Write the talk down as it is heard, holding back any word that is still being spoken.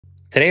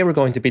Today we're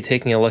going to be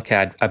taking a look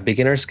at a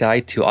beginner's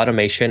guide to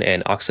automation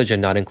in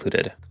Oxygen Not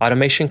Included.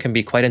 Automation can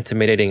be quite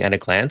intimidating at a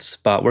glance,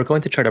 but we're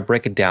going to try to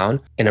break it down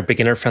in a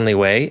beginner-friendly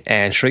way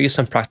and show you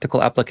some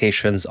practical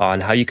applications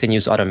on how you can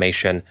use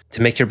automation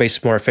to make your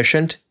base more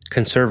efficient,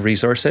 conserve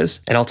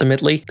resources, and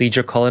ultimately lead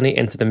your colony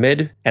into the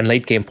mid and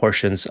late game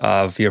portions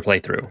of your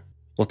playthrough.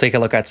 We'll take a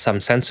look at some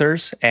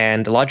sensors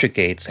and logic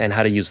gates and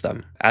how to use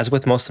them. As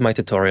with most of my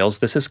tutorials,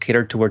 this is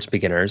catered towards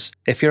beginners.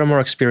 If you're a more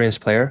experienced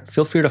player,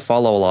 feel free to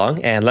follow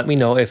along and let me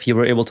know if you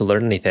were able to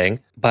learn anything.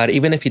 But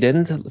even if you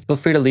didn't, feel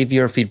free to leave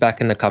your feedback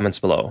in the comments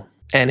below.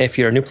 And if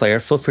you're a new player,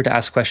 feel free to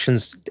ask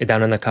questions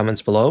down in the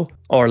comments below,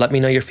 or let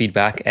me know your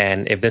feedback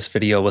and if this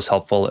video was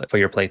helpful for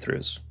your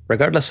playthroughs.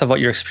 Regardless of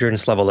what your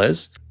experience level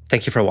is,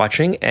 thank you for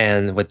watching,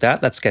 and with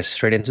that, let's get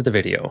straight into the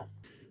video.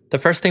 The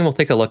first thing we'll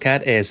take a look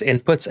at is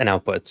inputs and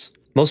outputs.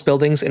 Most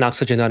buildings in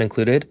Oxygen Not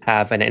Included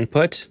have an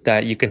input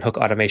that you can hook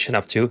automation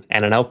up to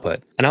and an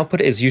output. An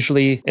output is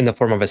usually in the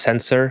form of a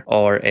sensor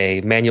or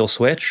a manual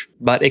switch,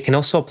 but it can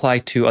also apply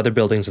to other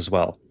buildings as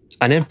well.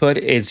 An input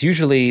is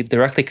usually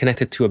directly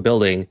connected to a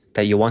building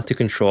that you want to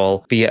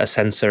control via a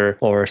sensor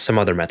or some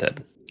other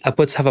method.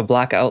 Outputs have a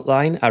black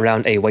outline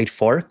around a white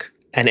fork,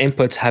 and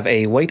inputs have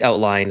a white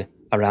outline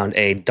around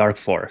a dark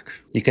fork.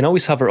 You can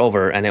always hover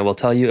over and it will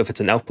tell you if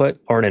it's an output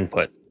or an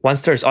input.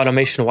 Once there's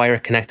automation wire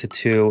connected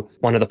to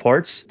one of the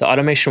ports, the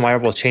automation wire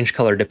will change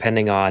color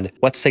depending on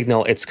what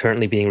signal it's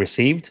currently being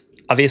received.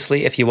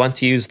 Obviously, if you want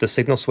to use the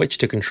signal switch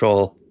to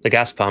control the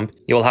gas pump,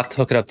 you will have to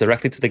hook it up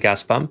directly to the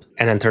gas pump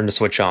and then turn the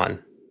switch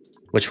on,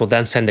 which will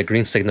then send a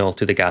green signal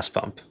to the gas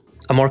pump.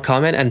 A more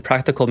common and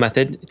practical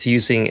method to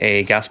using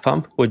a gas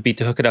pump would be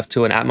to hook it up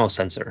to an Atmos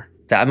sensor.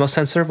 The Atmos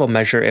sensor will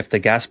measure if the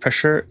gas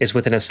pressure is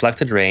within a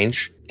selected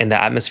range in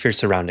the atmosphere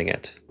surrounding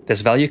it.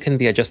 This value can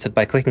be adjusted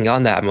by clicking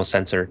on the Atmos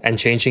sensor and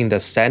changing the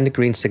send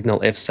green signal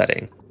if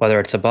setting, whether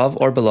it's above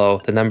or below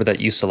the number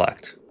that you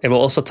select. It will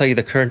also tell you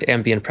the current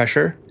ambient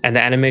pressure, and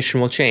the animation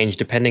will change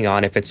depending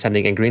on if it's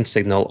sending a green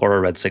signal or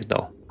a red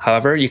signal.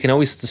 However, you can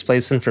always display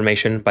this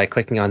information by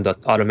clicking on the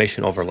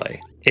automation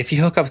overlay. If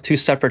you hook up two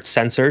separate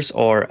sensors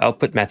or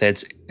output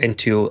methods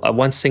into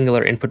one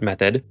singular input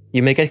method,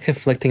 you may get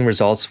conflicting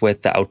results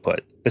with the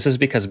output. This is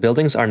because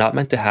buildings are not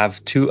meant to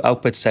have two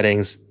output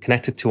settings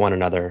connected to one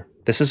another.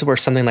 This is where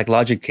something like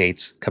logic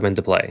gates come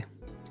into play.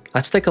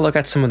 Let's take a look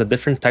at some of the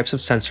different types of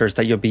sensors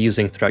that you'll be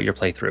using throughout your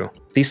playthrough.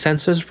 These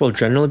sensors will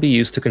generally be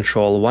used to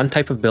control one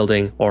type of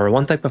building or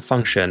one type of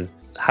function.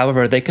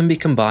 However, they can be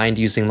combined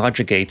using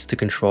logic gates to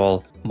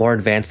control more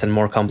advanced and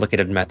more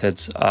complicated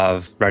methods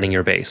of running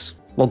your base.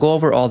 We'll go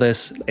over all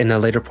this in a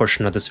later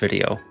portion of this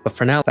video, but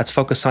for now, let's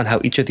focus on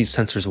how each of these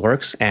sensors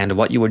works and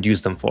what you would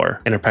use them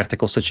for in a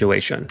practical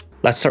situation.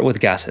 Let's start with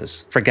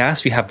gases. For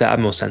gas, we have the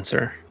Atmos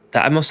sensor. The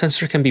Atmos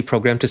sensor can be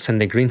programmed to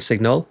send a green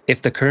signal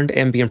if the current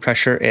ambient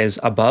pressure is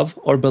above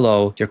or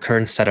below your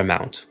current set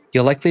amount.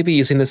 You'll likely be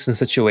using this in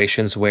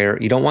situations where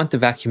you don't want to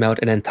vacuum out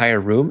an entire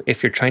room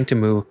if you're trying to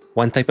move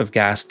one type of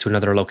gas to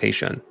another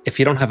location. If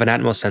you don't have an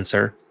Atmos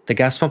sensor, the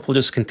gas pump will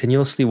just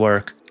continuously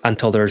work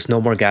until there is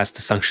no more gas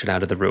to suction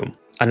out of the room.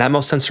 An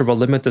Atmos sensor will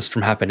limit this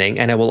from happening,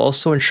 and it will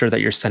also ensure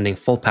that you're sending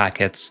full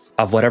packets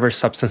of whatever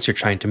substance you're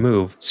trying to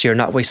move, so you're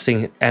not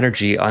wasting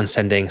energy on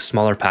sending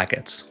smaller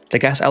packets. The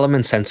gas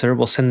element sensor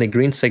will send the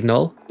green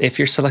signal if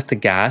your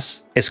selected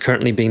gas is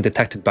currently being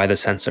detected by the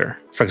sensor.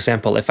 For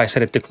example, if I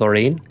set it to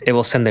chlorine, it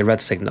will send a red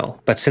signal.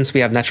 But since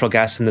we have natural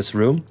gas in this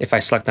room, if I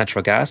select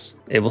natural gas,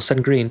 it will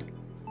send green.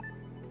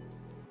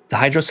 The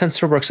hydro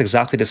sensor works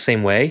exactly the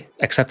same way,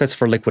 except it's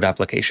for liquid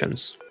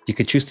applications. You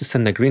could choose to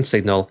send a green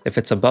signal if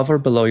it's above or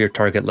below your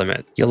target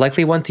limit. You'll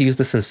likely want to use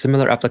this in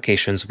similar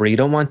applications where you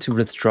don't want to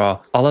withdraw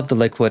all of the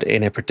liquid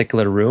in a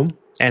particular room,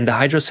 and the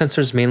hydro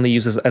sensor is mainly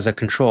used as a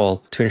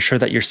control to ensure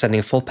that you're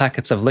sending full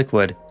packets of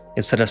liquid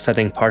instead of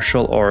sending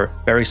partial or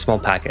very small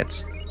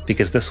packets,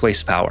 because this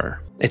wastes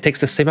power. It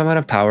takes the same amount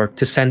of power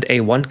to send a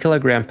 1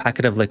 kilogram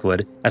packet of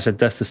liquid as it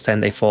does to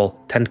send a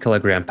full 10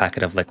 kilogram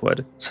packet of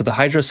liquid. So the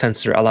hydro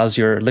sensor allows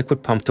your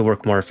liquid pump to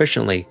work more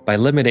efficiently by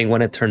limiting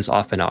when it turns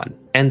off and on.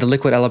 And the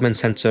liquid element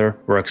sensor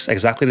works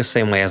exactly the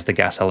same way as the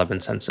gas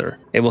element sensor.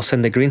 It will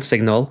send a green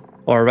signal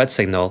or a red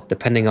signal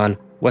depending on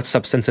what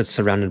substance it's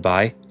surrounded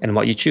by and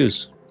what you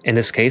choose. In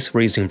this case,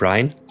 we're using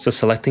brine, so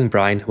selecting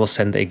brine will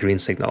send a green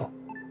signal.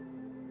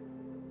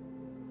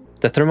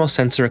 The thermal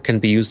sensor can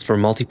be used for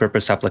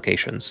multi-purpose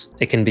applications.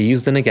 It can be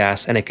used in a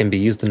gas and it can be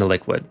used in a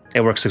liquid.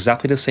 It works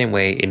exactly the same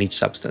way in each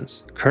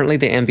substance. Currently,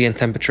 the ambient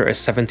temperature is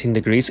 17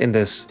 degrees in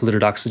this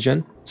polluted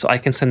oxygen, so I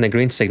can send a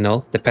green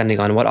signal depending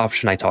on what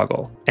option I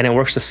toggle. And it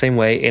works the same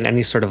way in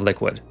any sort of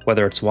liquid,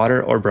 whether it's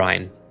water or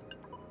brine.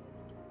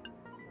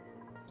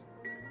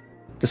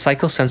 The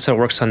cycle sensor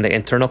works on the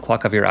internal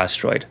clock of your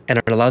asteroid, and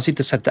it allows you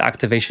to set the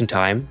activation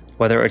time,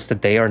 whether it's the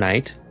day or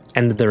night,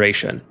 and the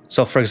duration.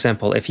 So for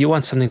example, if you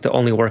want something to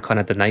only work on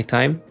at the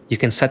nighttime, you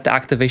can set the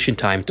activation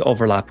time to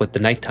overlap with the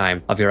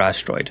nighttime of your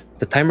asteroid.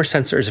 The timer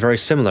sensor is very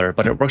similar,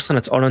 but it works on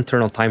its own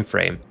internal time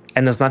frame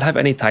and does not have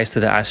any ties to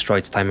the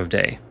asteroid's time of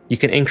day. You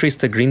can increase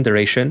the green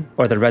duration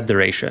or the red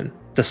duration.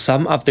 The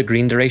sum of the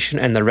green duration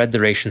and the red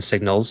duration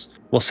signals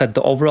will set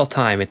the overall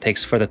time it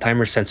takes for the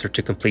timer sensor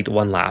to complete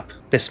one lap.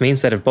 This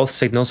means that if both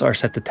signals are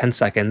set to 10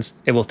 seconds,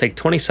 it will take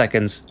 20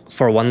 seconds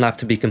for one lap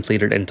to be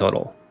completed in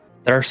total.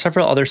 There are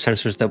several other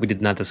sensors that we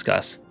did not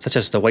discuss, such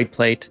as the weight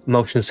plate,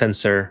 motion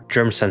sensor,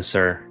 germ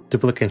sensor,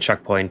 duplicate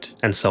checkpoint,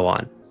 and so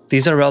on.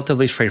 These are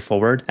relatively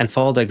straightforward and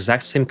follow the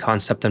exact same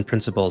concept and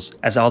principles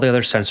as all the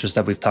other sensors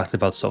that we've talked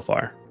about so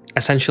far.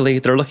 Essentially,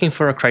 they're looking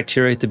for a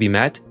criteria to be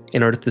met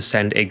in order to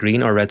send a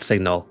green or red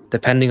signal,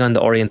 depending on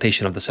the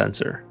orientation of the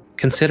sensor.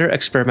 Consider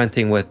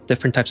experimenting with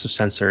different types of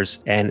sensors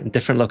and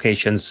different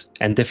locations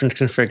and different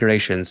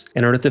configurations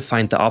in order to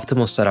find the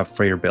optimal setup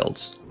for your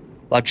builds.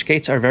 Logic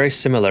gates are very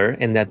similar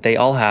in that they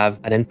all have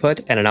an input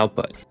and an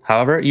output.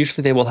 However,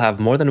 usually they will have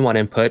more than one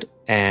input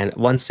and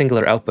one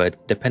singular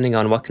output depending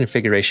on what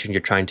configuration you're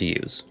trying to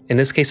use. In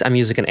this case, I'm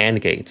using an AND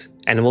gate,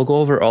 and we'll go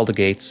over all the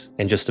gates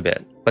in just a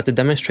bit. But to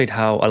demonstrate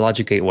how a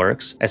logic gate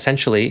works,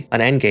 essentially,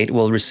 an AND gate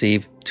will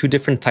receive two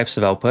different types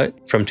of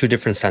output from two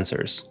different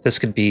sensors. This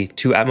could be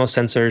two Atmos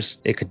sensors,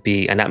 it could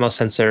be an Atmos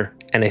sensor,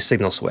 and a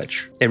signal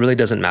switch. It really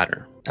doesn't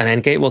matter. An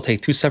AND gate will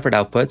take two separate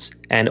outputs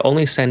and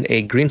only send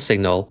a green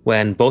signal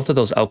when both of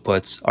those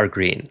outputs are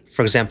green.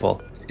 For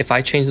example, if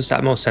I change this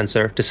Atmos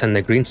sensor to send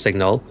the green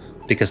signal,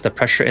 because the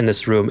pressure in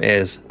this room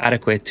is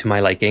adequate to my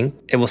liking,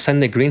 it will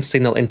send the green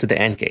signal into the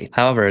AND gate.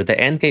 However, the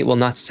AND gate will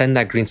not send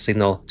that green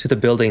signal to the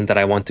building that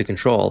I want to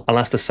control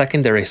unless the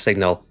secondary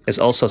signal is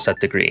also set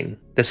to green.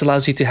 This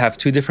allows you to have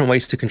two different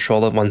ways to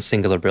control one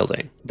singular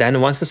building. Then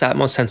once this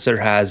Atmos sensor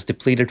has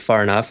depleted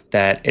far enough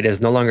that it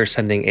is no longer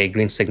sending a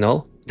green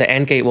signal, the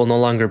AND gate will no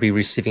longer be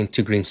receiving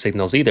two green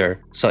signals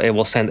either, so it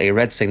will send a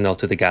red signal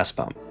to the gas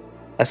pump.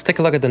 Let's take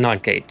a look at the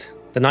NOT gate.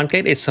 The NOT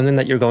gate is something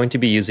that you're going to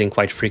be using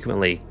quite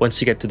frequently once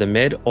you get to the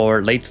mid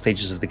or late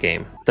stages of the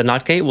game. The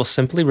NOT gate will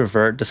simply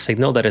revert the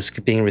signal that is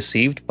being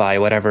received by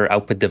whatever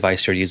output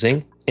device you're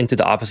using into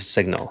the opposite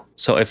signal.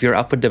 So if your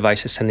output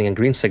device is sending a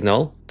green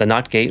signal, the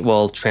NOT gate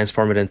will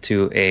transform it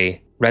into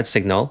a red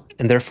signal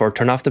and therefore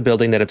turn off the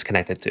building that it's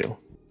connected to.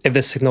 If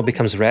this signal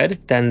becomes red,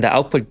 then the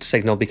output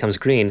signal becomes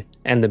green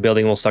and the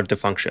building will start to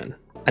function.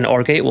 An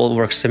OR gate will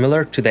work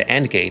similar to the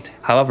AND gate,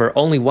 however,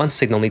 only one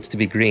signal needs to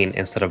be green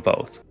instead of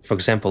both. For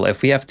example,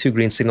 if we have two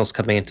green signals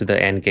coming into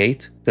the AND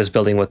gate, this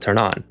building would turn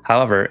on.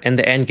 However, in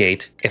the AND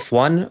gate, if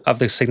one of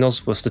the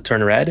signals was to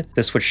turn red,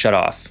 this would shut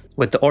off.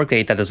 With the OR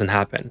gate, that doesn't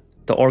happen.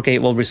 The OR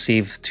gate will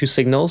receive two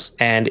signals,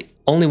 and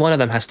only one of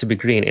them has to be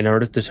green in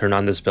order to turn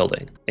on this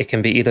building. It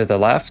can be either the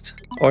left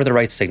or the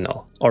right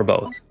signal, or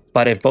both.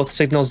 But if both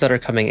signals that are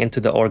coming into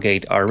the OR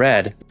gate are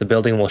red, the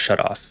building will shut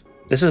off.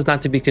 This is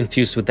not to be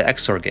confused with the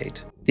XOR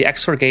gate. The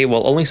XOR gate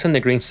will only send a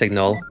green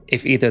signal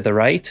if either the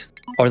right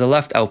or the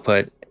left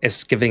output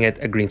is giving it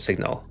a green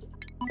signal,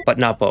 but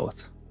not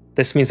both.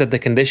 This means that the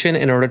condition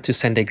in order to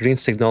send a green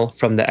signal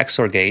from the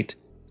XOR gate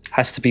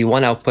has to be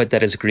one output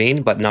that is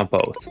green, but not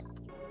both.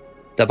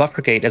 The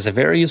buffer gate is a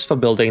very useful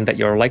building that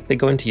you're likely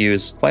going to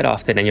use quite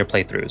often in your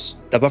playthroughs.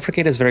 The buffer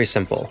gate is very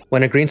simple.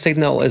 When a green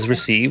signal is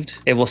received,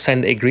 it will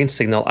send a green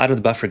signal out of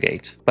the buffer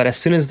gate. But as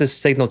soon as this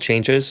signal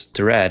changes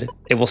to red,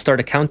 it will start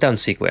a countdown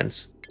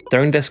sequence.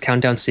 During this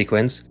countdown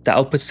sequence, the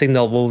output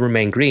signal will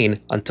remain green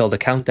until the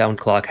countdown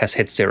clock has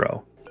hit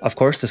 0. Of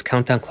course, this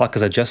countdown clock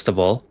is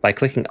adjustable by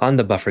clicking on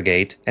the buffer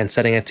gate and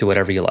setting it to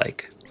whatever you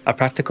like. A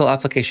practical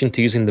application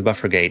to using the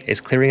buffer gate is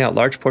clearing out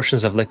large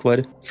portions of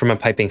liquid from a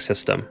piping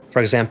system.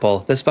 For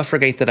example, this buffer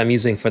gate that I'm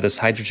using for this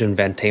hydrogen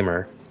vent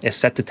tamer is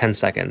set to 10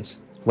 seconds.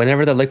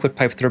 Whenever the liquid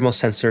pipe thermal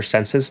sensor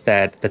senses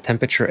that the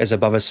temperature is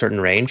above a certain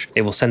range,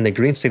 it will send the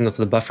green signal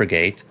to the buffer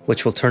gate,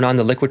 which will turn on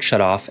the liquid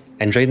shutoff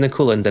and drain the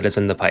coolant that is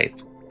in the pipe.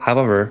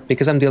 However,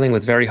 because I'm dealing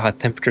with very hot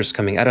temperatures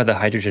coming out of the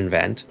hydrogen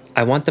vent,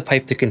 I want the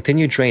pipe to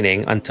continue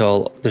draining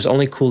until there's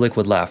only cool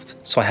liquid left.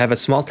 So I have a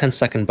small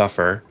 10-second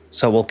buffer,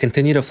 so we'll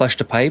continue to flush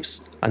the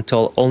pipes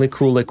until only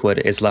cool liquid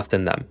is left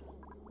in them.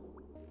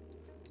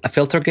 A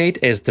filter gate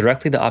is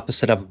directly the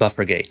opposite of a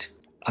buffer gate.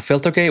 A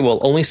filter gate will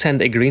only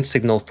send a green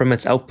signal from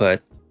its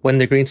output when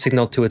the green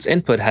signal to its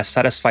input has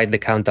satisfied the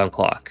countdown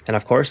clock. And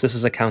of course, this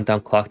is a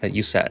countdown clock that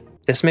you set.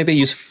 This may be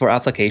useful for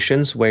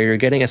applications where you're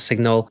getting a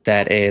signal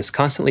that is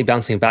constantly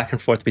bouncing back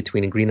and forth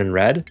between green and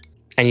red,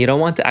 and you don't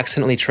want to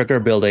accidentally trigger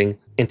a building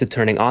into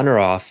turning on or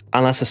off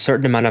unless a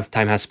certain amount of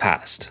time has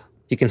passed.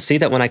 You can see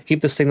that when I keep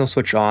the signal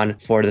switch on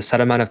for the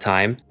set amount of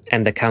time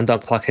and the countdown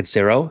clock hits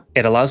 0,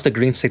 it allows the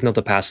green signal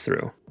to pass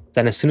through.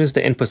 Then as soon as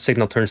the input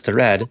signal turns to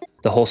red,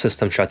 the whole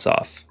system shuts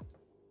off.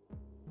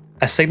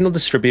 A signal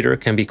distributor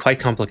can be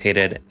quite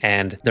complicated,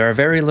 and there are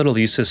very little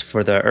uses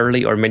for the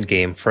early or mid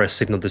game for a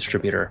signal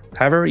distributor.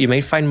 However, you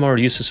may find more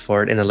uses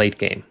for it in the late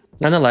game.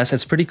 Nonetheless,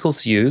 it's pretty cool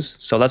to use,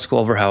 so let's go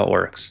over how it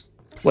works.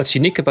 What's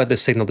unique about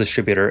this signal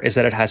distributor is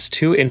that it has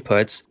two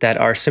inputs that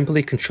are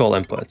simply control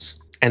inputs.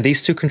 And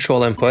these two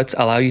control inputs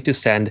allow you to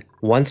send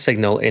one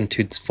signal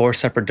into 4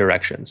 separate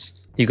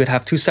directions. You could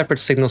have 2 separate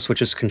signal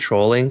switches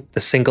controlling the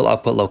single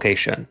output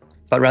location.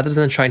 But rather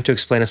than trying to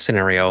explain a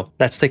scenario,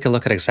 let's take a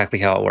look at exactly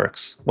how it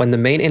works. When the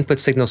main input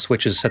signal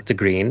switch is set to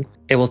green,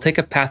 it will take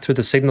a path through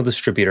the signal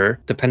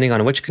distributor depending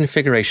on which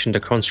configuration the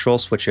control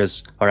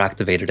switches are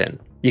activated in.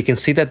 You can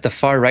see that the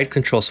far right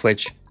control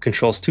switch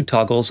controls 2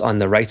 toggles on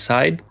the right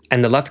side,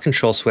 and the left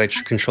control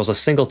switch controls a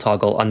single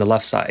toggle on the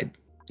left side.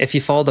 If you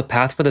follow the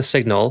path for the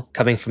signal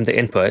coming from the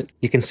input,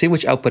 you can see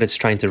which output it's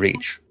trying to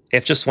reach.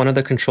 If just one of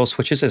the control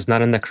switches is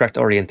not in the correct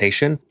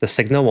orientation, the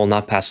signal will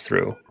not pass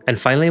through. And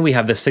finally, we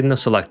have the signal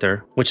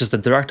selector, which is the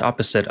direct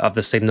opposite of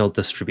the signal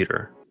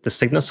distributor. The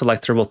signal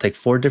selector will take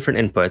 4 different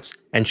inputs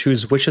and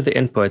choose which of the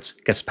inputs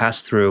gets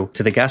passed through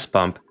to the gas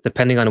pump,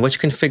 depending on which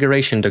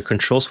configuration the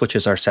control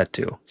switches are set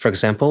to. For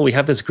example, we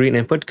have this green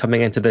input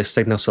coming into the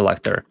signal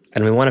selector,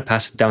 and we want to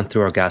pass it down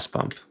through our gas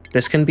pump.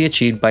 This can be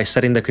achieved by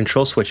setting the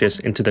control switches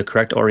into the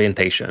correct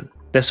orientation.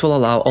 This will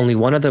allow only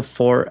one of the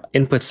 4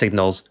 input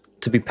signals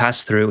to be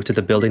passed through to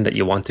the building that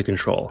you want to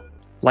control.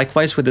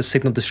 Likewise with the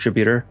signal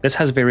distributor, this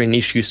has very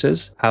niche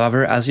uses.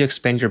 However, as you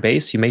expand your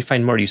base, you may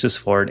find more uses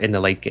for it in the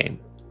late game.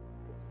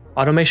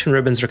 Automation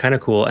ribbons are kind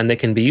of cool, and they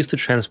can be used to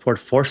transport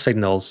 4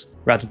 signals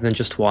rather than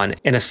just one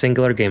in a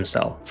singular game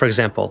cell. For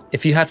example,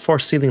 if you had 4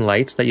 ceiling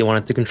lights that you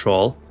wanted to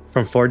control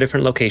from 4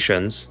 different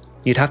locations,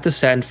 you'd have to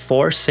send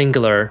 4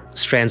 singular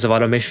strands of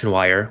automation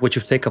wire, which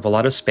would take up a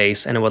lot of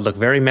space and it would look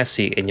very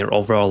messy in your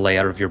overall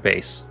layout of your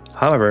base.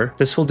 However,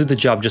 this will do the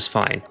job just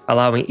fine,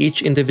 allowing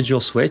each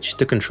individual switch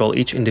to control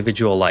each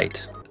individual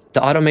light.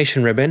 The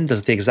automation ribbon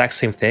does the exact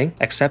same thing,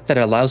 except that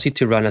it allows you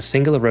to run a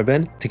single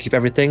ribbon to keep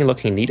everything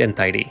looking neat and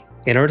tidy.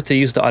 In order to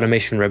use the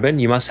automation ribbon,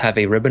 you must have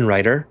a ribbon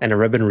writer and a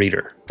ribbon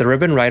reader. The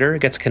ribbon writer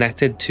gets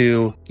connected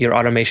to your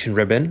automation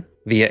ribbon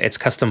via its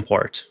custom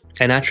port,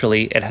 and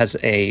naturally, it has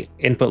an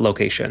input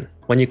location.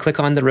 When you click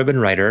on the ribbon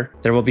writer,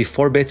 there will be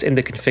 4 bits in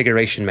the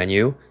configuration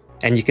menu,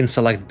 and you can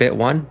select bit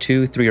 1,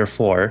 2, 3, or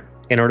 4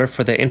 in order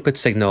for the input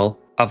signal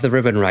of the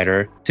ribbon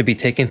writer to be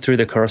taken through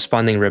the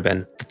corresponding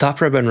ribbon. The top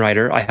ribbon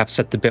writer I have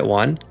set to bit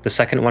 1, the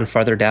second one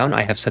farther down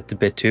I have set to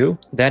bit 2.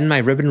 Then my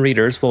ribbon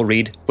readers will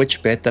read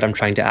which bit that I'm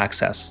trying to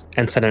access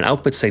and send an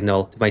output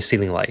signal to my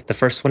ceiling light. The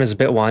first one is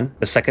bit 1,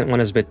 the second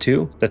one is bit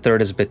 2, the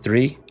third is bit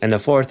 3, and the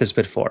fourth is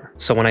bit 4.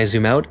 So when I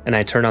zoom out and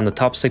I turn on the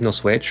top signal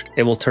switch,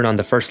 it will turn on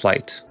the first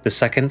light. The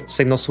second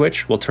signal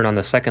switch will turn on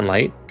the second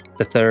light,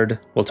 the third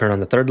will turn on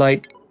the third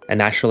light, and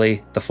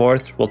naturally, the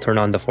fourth will turn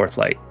on the fourth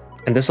light.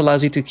 And this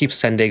allows you to keep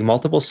sending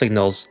multiple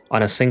signals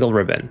on a single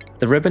ribbon.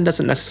 The ribbon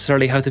doesn't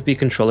necessarily have to be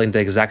controlling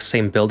the exact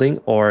same building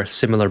or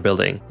similar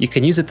building. You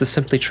can use it to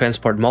simply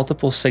transport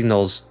multiple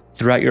signals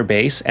throughout your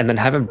base and then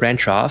have it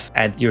branch off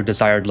at your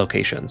desired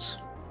locations.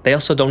 They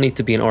also don't need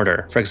to be in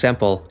order. For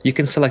example, you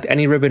can select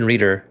any ribbon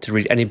reader to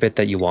read any bit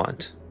that you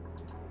want.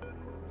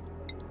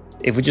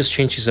 If we just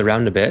change these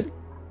around a bit,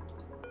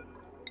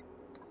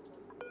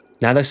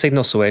 now the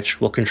signal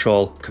switch will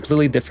control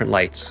completely different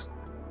lights.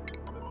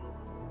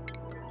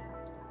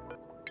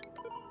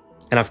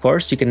 And of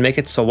course, you can make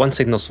it so one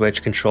signal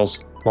switch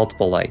controls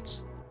multiple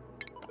lights.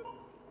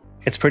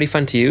 It's pretty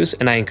fun to use,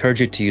 and I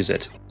encourage you to use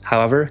it.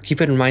 However,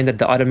 keep in mind that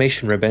the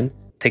automation ribbon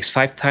takes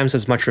 5 times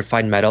as much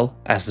refined metal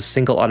as the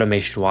single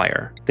automation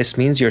wire. This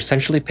means you're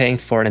essentially paying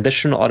for an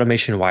additional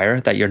automation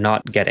wire that you're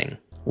not getting.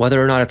 Whether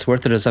or not it's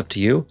worth it is up to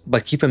you,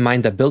 but keep in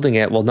mind that building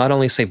it will not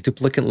only save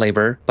duplicate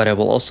labor, but it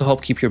will also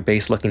help keep your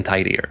base looking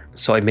tidier,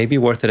 so it may be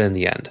worth it in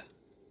the end.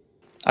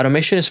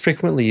 Automation is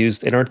frequently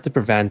used in order to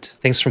prevent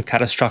things from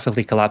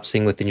catastrophically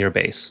collapsing within your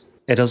base.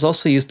 It is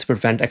also used to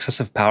prevent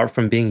excessive power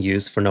from being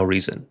used for no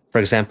reason. For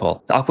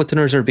example, the aqua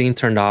tuners are being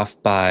turned off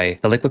by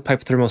the liquid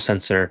pipe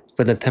thermosensor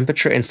when the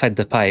temperature inside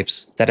the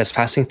pipes that is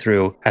passing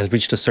through has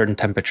reached a certain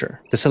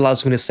temperature. This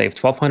allows me to save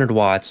 1200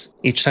 watts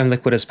each time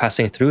liquid is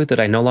passing through that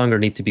I no longer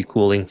need to be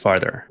cooling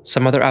farther.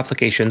 Some other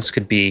applications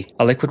could be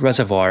a liquid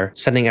reservoir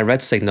sending a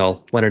red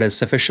signal when it is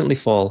sufficiently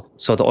full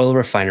so the oil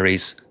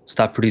refineries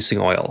stop producing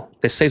oil.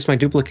 This saves my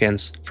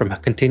duplicants from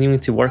continuing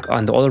to work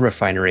on the oil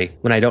refinery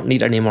when I don't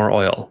need any more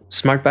oil.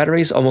 Smart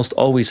batteries almost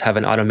always have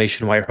an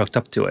automation wire hooked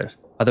up to it.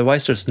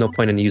 Otherwise, there's no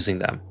point in using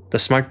them. The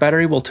smart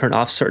battery will turn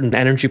off certain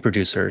energy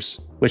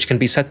producers, which can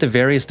be set to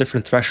various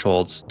different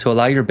thresholds to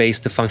allow your base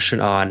to function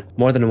on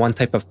more than one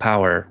type of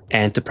power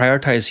and to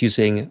prioritize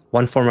using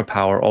one form of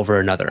power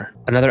over another.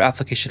 Another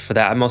application for the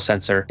Atmos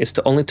sensor is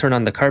to only turn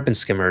on the carbon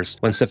skimmers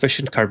when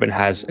sufficient carbon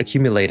has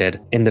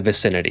accumulated in the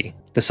vicinity.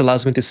 This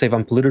allows me to save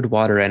on polluted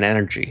water and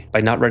energy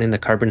by not running the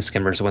carbon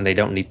skimmers when they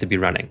don't need to be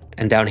running.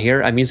 And down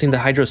here, I'm using the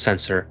hydro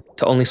sensor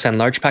to only send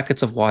large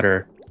packets of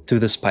water through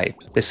this pipe.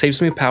 This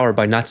saves me power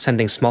by not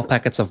sending small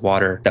packets of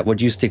water that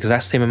would use the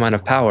exact same amount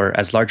of power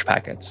as large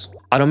packets.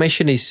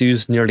 Automation is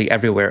used nearly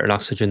everywhere in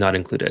Oxygen Not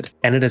Included,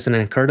 and it is an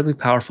incredibly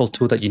powerful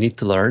tool that you need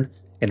to learn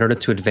in order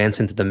to advance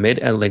into the mid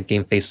and late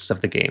game phases of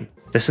the game.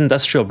 This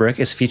industrial brick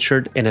is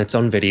featured in its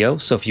own video,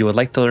 so if you would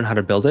like to learn how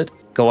to build it,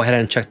 go ahead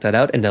and check that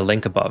out in the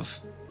link above.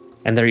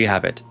 And there you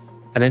have it,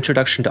 an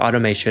introduction to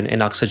automation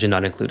in Oxygen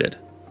Not Included.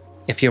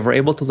 If you were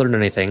able to learn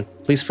anything,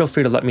 please feel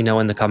free to let me know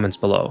in the comments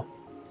below.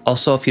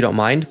 Also, if you don't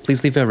mind,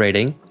 please leave a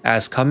rating,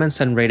 as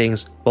comments and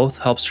ratings both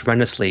helps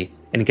tremendously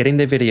in getting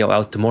the video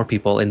out to more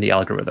people in the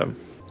algorithm.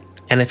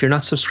 And if you're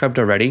not subscribed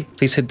already,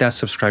 please hit that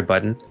subscribe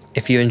button.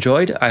 If you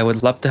enjoyed, I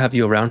would love to have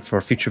you around for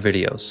future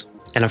videos.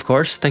 And of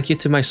course, thank you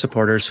to my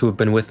supporters who have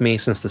been with me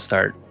since the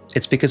start.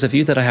 It's because of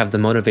you that I have the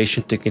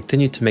motivation to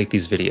continue to make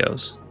these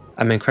videos.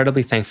 I'm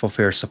incredibly thankful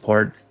for your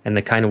support and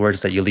the kind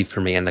words that you leave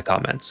for me in the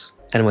comments.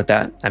 And with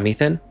that, I'm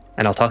Ethan,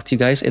 and I'll talk to you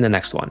guys in the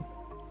next one.